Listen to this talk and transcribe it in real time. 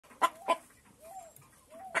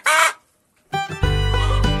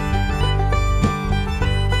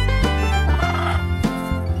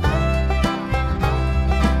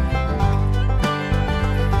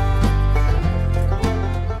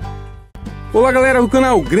Olá galera do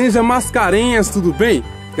canal Granja Mascarenhas, tudo bem?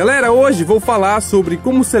 Galera, hoje vou falar sobre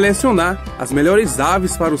como selecionar as melhores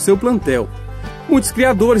aves para o seu plantel. Muitos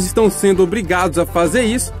criadores estão sendo obrigados a fazer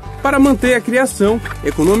isso para manter a criação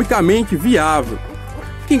economicamente viável.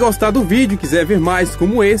 Quem gostar do vídeo e quiser ver mais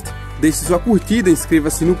como este, deixe sua curtida,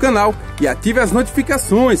 inscreva-se no canal e ative as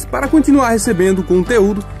notificações para continuar recebendo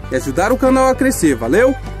conteúdo e ajudar o canal a crescer,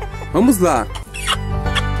 valeu? Vamos lá!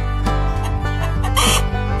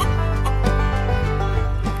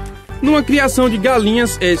 Numa criação de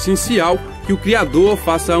galinhas é essencial que o criador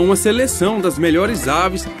faça uma seleção das melhores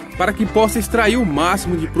aves para que possa extrair o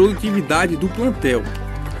máximo de produtividade do plantel.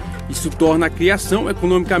 Isso torna a criação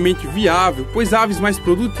economicamente viável, pois aves mais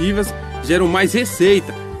produtivas geram mais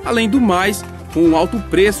receita. Além do mais, com o alto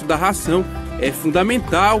preço da ração, é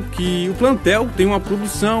fundamental que o plantel tenha uma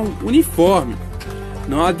produção uniforme.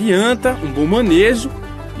 Não adianta um bom manejo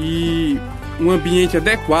e um ambiente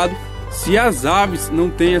adequado se as aves não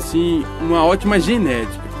têm assim uma ótima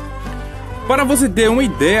genética. Para você ter uma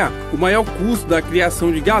ideia, o maior custo da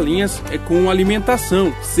criação de galinhas é com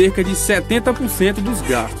alimentação, cerca de 70% dos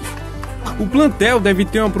gastos. O plantel deve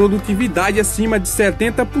ter uma produtividade acima de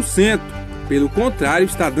 70%, pelo contrário,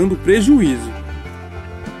 está dando prejuízo.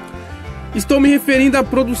 Estou me referindo à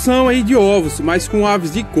produção aí de ovos, mas com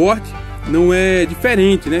aves de corte não é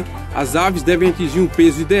diferente, né? As aves devem atingir um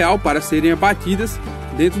peso ideal para serem abatidas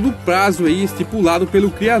dentro do prazo aí estipulado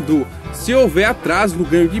pelo criador. Se houver atraso no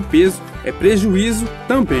ganho de peso, é prejuízo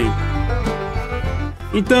também.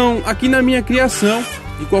 Então, aqui na minha criação,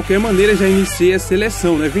 de qualquer maneira já iniciei a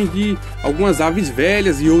seleção, né? Vendi algumas aves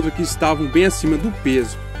velhas e outras que estavam bem acima do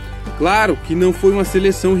peso. Claro que não foi uma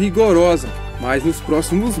seleção rigorosa, mas nos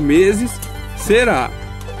próximos meses será.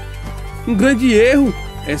 Um grande erro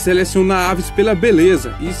é selecionar aves pela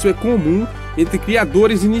beleza. Isso é comum entre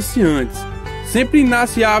criadores iniciantes. Sempre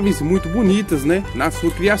nasce aves muito bonitas, né, na sua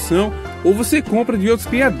criação, ou você compra de outros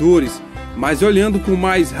criadores. Mas olhando com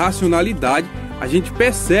mais racionalidade, a gente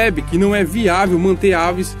percebe que não é viável manter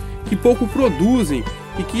aves que pouco produzem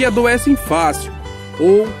e que adoecem fácil,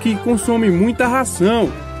 ou que consomem muita ração,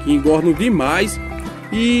 que engordam demais,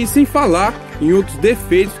 e sem falar em outros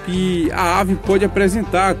defeitos que a ave pode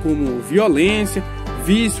apresentar, como violência,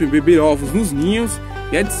 vício em beber ovos nos ninhos,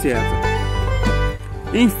 etc.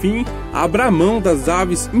 Enfim, abra mão das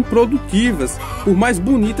aves improdutivas, por mais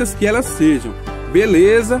bonitas que elas sejam.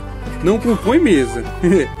 Beleza não compõe mesa.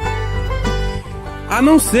 A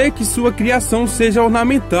não ser que sua criação seja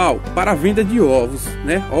ornamental, para a venda de ovos,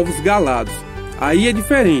 né? Ovos galados. Aí é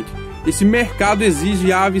diferente. Esse mercado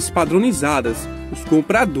exige aves padronizadas. Os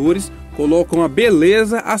compradores colocam a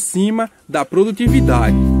beleza acima da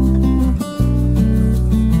produtividade.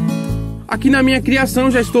 Aqui na minha criação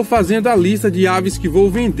já estou fazendo a lista de aves que vou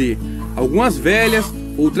vender. Algumas velhas,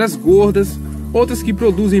 outras gordas, outras que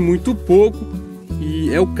produzem muito pouco. E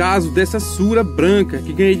é o caso dessa sura branca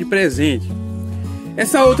que ganhei de presente.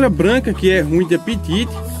 Essa outra branca que é ruim de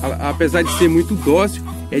apetite, apesar de ser muito dócil,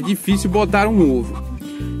 é difícil botar um ovo.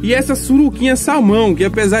 E essa suruquinha salmão, que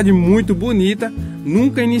apesar de muito bonita,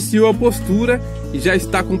 nunca iniciou a postura e já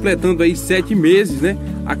está completando aí 7 meses, né?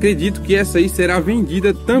 Acredito que essa aí será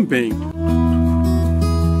vendida também.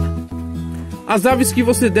 As aves que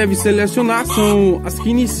você deve selecionar são as que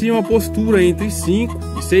iniciam a postura entre 5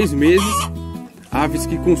 e 6 meses, aves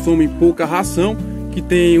que consomem pouca ração, que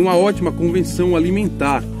têm uma ótima convenção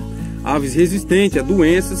alimentar, aves resistentes a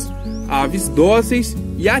doenças, aves dóceis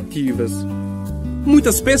e ativas.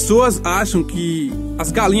 Muitas pessoas acham que as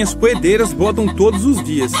galinhas poedeiras botam todos os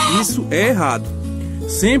dias. Isso é errado.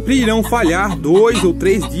 Sempre irão falhar 2 ou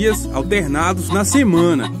 3 dias alternados na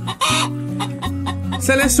semana.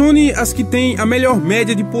 Selecione as que têm a melhor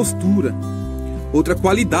média de postura. Outra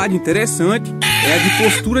qualidade interessante é a de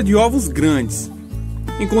postura de ovos grandes.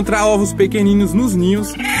 Encontrar ovos pequeninos nos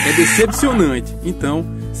ninhos é decepcionante. Então,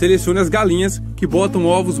 selecione as galinhas que botam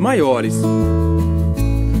ovos maiores.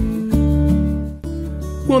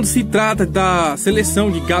 Quando se trata da seleção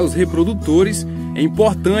de galos reprodutores, é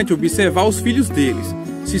importante observar os filhos deles.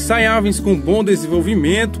 Se saem aves com bom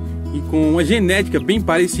desenvolvimento e com uma genética bem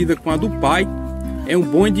parecida com a do pai, é um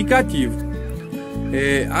bom indicativo.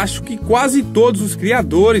 Acho que quase todos os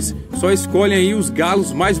criadores só escolhem aí os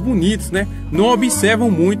galos mais bonitos, né? Não observam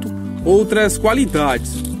muito outras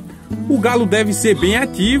qualidades. O galo deve ser bem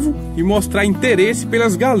ativo e mostrar interesse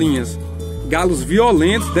pelas galinhas. Galos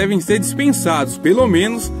violentos devem ser dispensados, pelo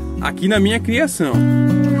menos aqui na minha criação.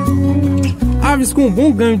 Aves com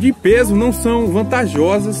bom ganho de peso não são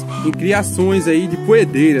vantajosas em criações aí de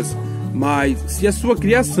poedeiras, mas se a sua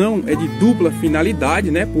criação é de dupla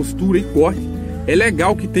finalidade, né, postura e corte, é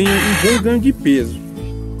legal que tenha um bom ganho de peso.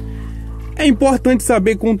 É importante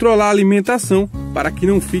saber controlar a alimentação para que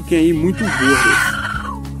não fiquem aí muito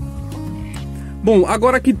gordas. Bom,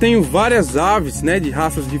 agora que tenho várias aves, né, de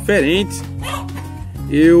raças diferentes,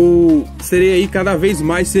 eu serei aí cada vez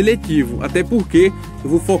mais seletivo, até porque eu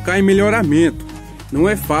vou focar em melhoramento. Não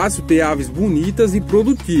é fácil ter aves bonitas e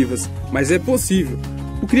produtivas, mas é possível.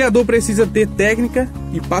 O criador precisa ter técnica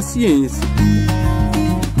e paciência.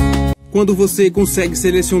 Quando você consegue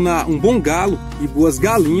selecionar um bom galo e boas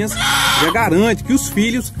galinhas, já garante que os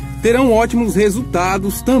filhos terão ótimos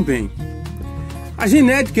resultados também. A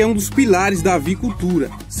genética é um dos pilares da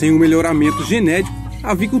avicultura. Sem o melhoramento genético,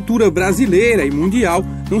 a avicultura brasileira e mundial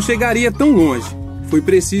não chegaria tão longe. Foi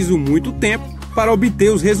preciso muito tempo para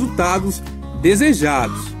obter os resultados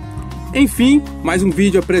desejados. Enfim, mais um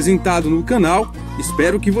vídeo apresentado no canal.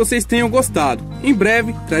 Espero que vocês tenham gostado. Em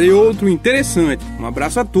breve trarei outro interessante. Um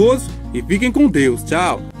abraço a todos e fiquem com Deus.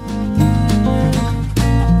 Tchau!